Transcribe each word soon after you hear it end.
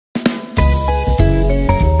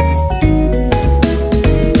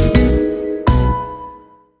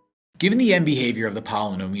Given the end behavior of the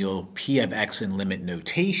polynomial p of x in limit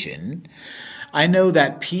notation, I know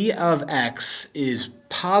that p of x is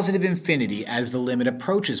positive infinity as the limit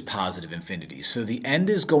approaches positive infinity. So the end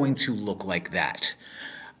is going to look like that.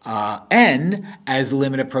 N, as the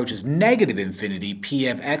limit approaches negative infinity, p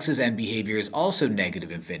of x's end behavior is also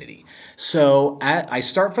negative infinity. So I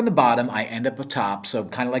start from the bottom, I end up at top, so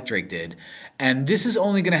kind of like Drake did. And this is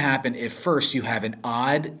only going to happen if first you have an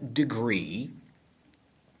odd degree,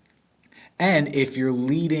 and if your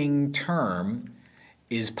leading term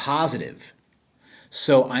is positive.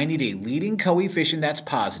 So I need a leading coefficient that's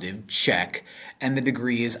positive, check, and the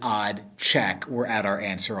degree is odd, check. We're at our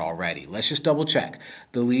answer already. Let's just double check.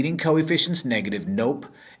 The leading coefficient's negative, nope.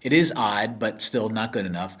 It is odd, but still not good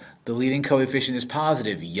enough. The leading coefficient is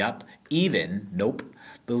positive, yup. Even, nope.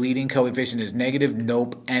 The leading coefficient is negative,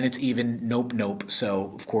 nope. And it's even, nope, nope.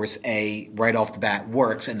 So, of course, A right off the bat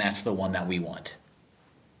works, and that's the one that we want.